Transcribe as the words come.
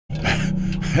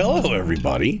Hello,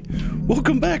 everybody.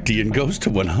 Welcome back to Yin Goes to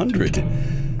 100.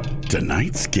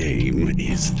 Tonight's game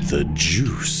is the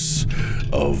juice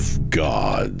of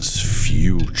God's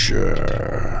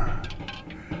future.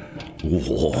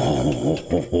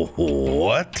 What?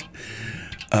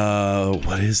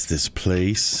 What is this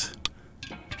place?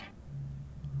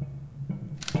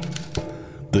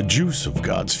 The juice of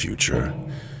God's future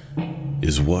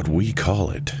is what we call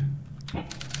it.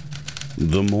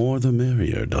 The more the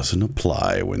merrier doesn't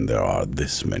apply when there are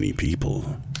this many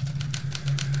people.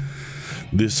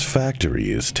 This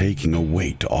factory is taking a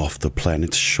weight off the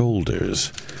planet's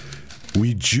shoulders.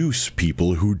 We juice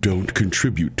people who don't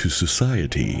contribute to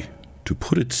society, to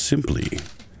put it simply.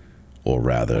 Or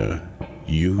rather,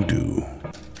 you do.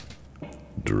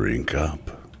 Drink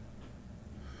up.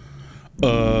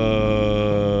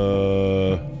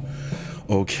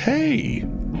 Okay.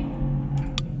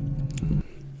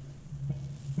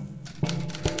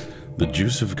 The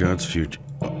juice of God's future.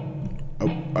 Oh,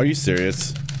 are you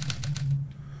serious?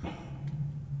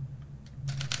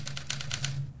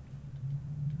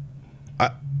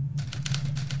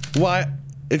 Why?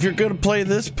 If you're gonna play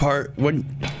this part,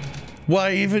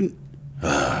 why even?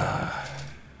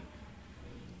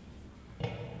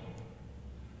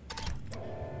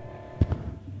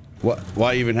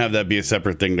 Why even have that be a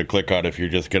separate thing to click on if you're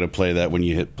just gonna play that when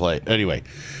you hit play? Anyway.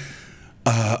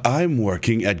 I'm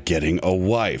working at getting a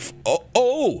wife.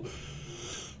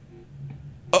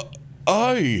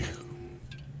 I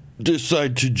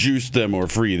decide to juice them or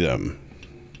free them.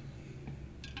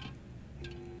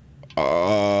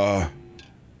 I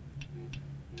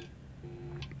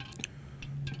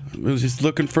was just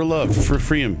looking for love, for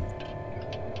freedom.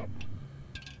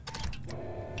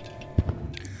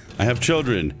 I have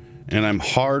children, and I'm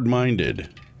hard-minded.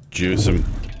 Juice them.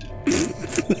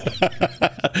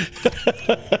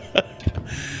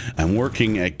 I'm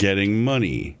working at getting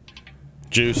money.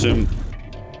 Juice him.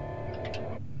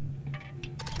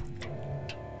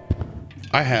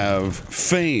 I have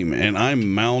fame and I'm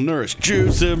malnourished.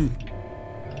 Juice him.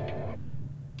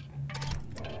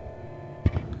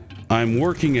 I'm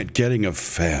working at getting a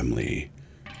family.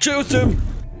 Juice him.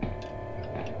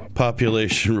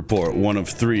 Population report 1 of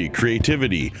 3.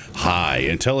 Creativity high,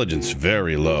 intelligence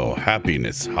very low,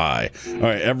 happiness high. All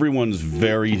right, everyone's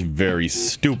very, very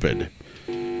stupid,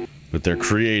 but they're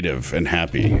creative and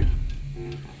happy.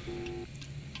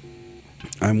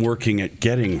 I'm working at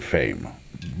getting fame.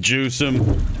 Juice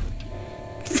them.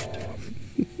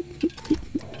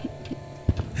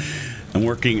 I'm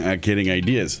working at getting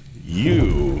ideas.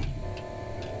 We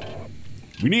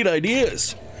need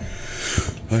ideas.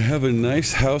 I have a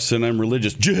nice house and I'm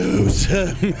religious. Juice.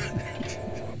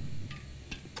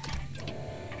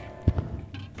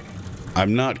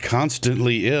 I'm not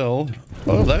constantly ill.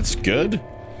 Oh, that's good.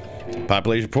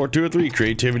 Population report 2 or 3.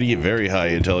 Creativity very high.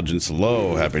 Intelligence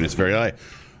low. Happiness very high.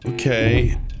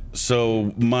 Okay.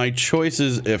 So my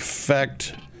choices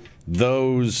affect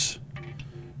those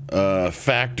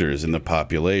factors in the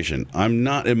population. I'm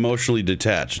not emotionally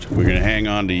detached. We're going to hang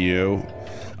on to you.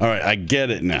 All right. I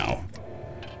get it now.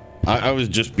 I was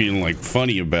just being like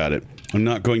funny about it. I'm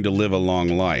not going to live a long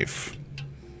life.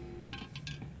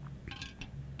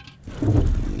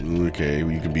 Okay,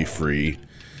 we could be free.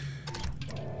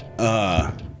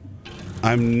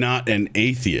 I'm not an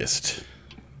atheist.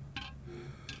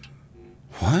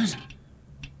 What?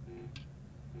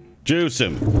 Juice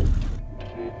him.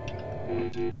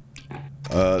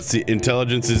 See,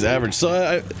 intelligence is average.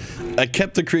 So I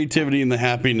kept the creativity and the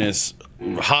happiness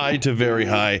high to very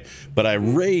high, but I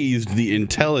raised the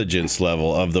intelligence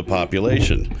level of the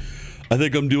population. I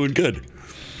think I'm doing good.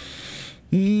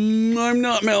 I'm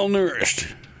not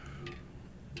malnourished.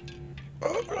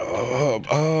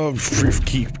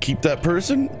 Keep that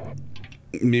person.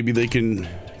 Maybe they can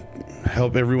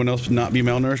help everyone else not be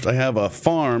malnourished. I have a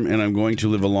farm and I'm going to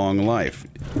live a long life.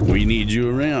 We need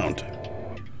you around.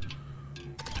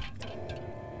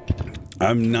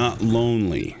 I'm not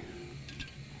lonely.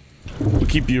 We'll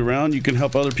keep you around. You can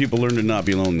help other people learn to not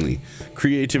be lonely.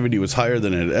 Creativity was higher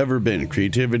than it had ever been.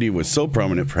 Creativity was so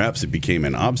prominent, perhaps it became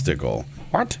an obstacle.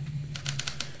 What?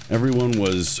 Everyone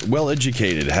was well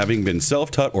educated, having been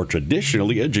self-taught or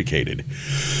traditionally educated.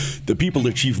 The people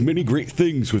achieved many great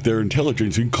things with their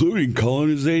intelligence, including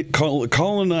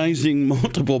colonizing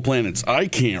multiple planets. I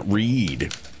can't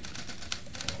read.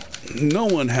 No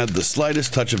one had the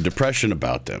slightest touch of depression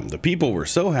about them. The people were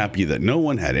so happy that no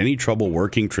one had any trouble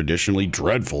working traditionally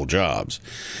dreadful jobs.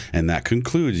 And that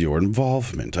concludes your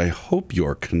involvement. I hope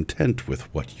you're content with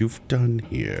what you've done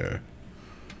here.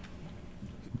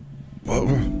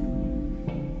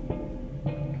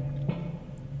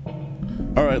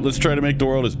 All right, let's try to make the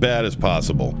world as bad as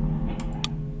possible.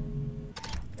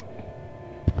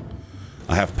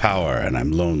 I have power and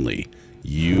I'm lonely.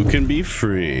 You can be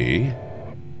free.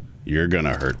 You're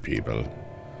gonna hurt people.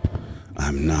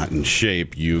 I'm not in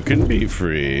shape. You can be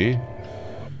free.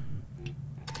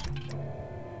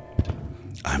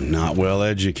 I'm not well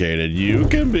educated. You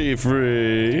can be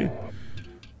free.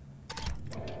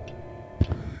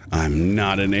 I'm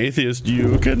not an atheist.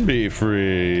 You can be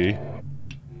free.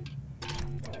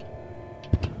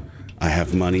 I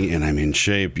have money and I'm in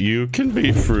shape. You can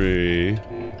be free.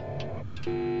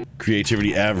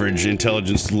 Creativity average,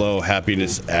 intelligence low,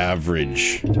 happiness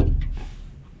average.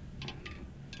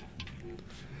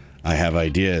 I have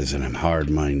ideas and I'm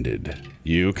hard-minded.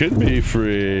 You can be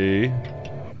free.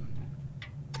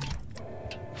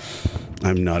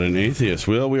 I'm not an atheist.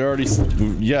 Well, we already...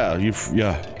 Yeah,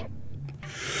 yeah.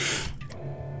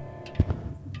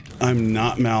 I'm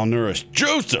not malnourished.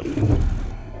 Joseph!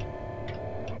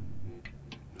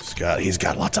 He's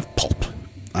got lots of pulp.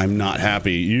 I'm not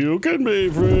happy. You can be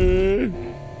free.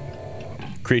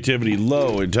 Creativity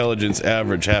low, intelligence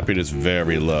average, happiness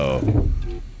very low.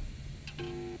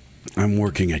 I'm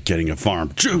working at getting a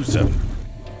farm. Joseph!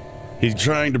 He's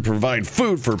trying to provide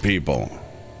food for people.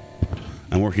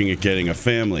 I'm working at getting a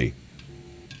family.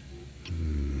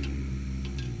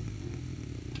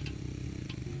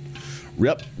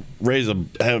 Yep.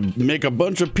 Make a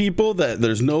bunch of people that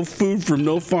there's no food from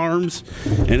no farms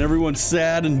and everyone's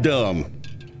sad and dumb.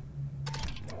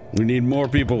 We need more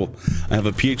people. I have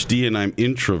a PhD and I'm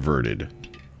introverted.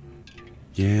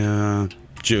 Yeah,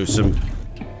 Joseph.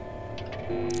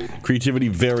 Creativity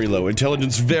very low.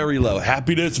 Intelligence very low.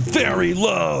 Happiness very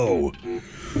low.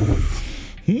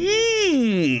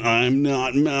 I'm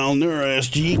not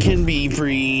malnourished. You can be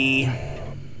free.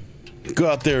 Go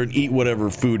out there and eat whatever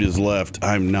food is left.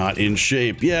 I'm not in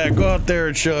shape. Yeah, go out there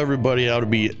and show everybody how to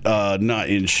be not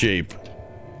in shape.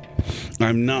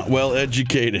 I'm not well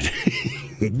educated.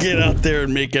 Get out there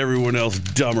and make everyone else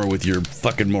dumber with your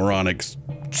fucking moronic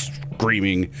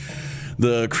screaming.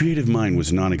 The creative mind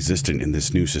was non-existent in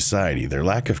this new society. Their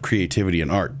lack of creativity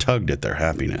and art tugged at their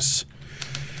happiness.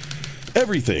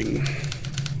 Everything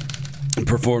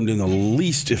performed in the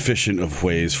least efficient of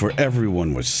ways, for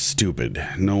everyone was stupid.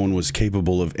 No one was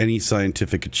capable of any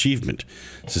scientific achievement.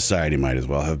 Society might as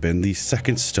well have been the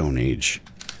second Stone Age.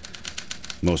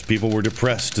 Most people were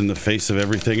depressed in the face of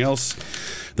everything else.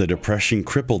 The depression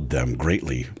crippled them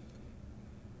greatly.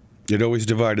 It always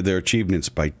divided their achievements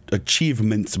by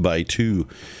two.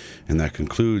 And that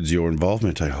concludes your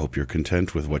involvement. I hope you're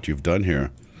content with what you've done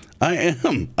here. I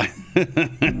am.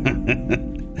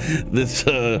 This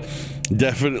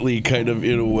definitely kind of,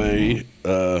 in a way,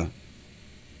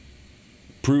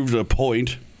 proved a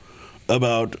point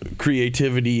about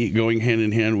creativity going hand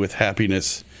in hand with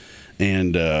happiness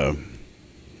and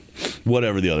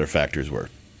whatever the other factors were.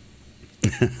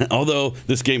 Although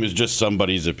this game is just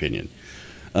somebody's opinion.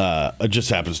 It just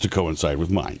happens to coincide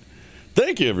with mine.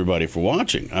 Thank you, everybody, for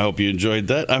watching. I hope you enjoyed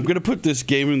that. I'm going to put this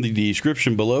game in the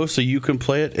description below so you can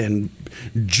play it and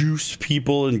juice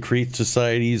people and create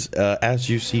societies as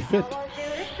you see fit.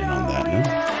 And on that note,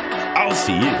 I'll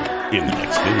see you in the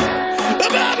next video.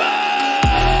 Bye-bye!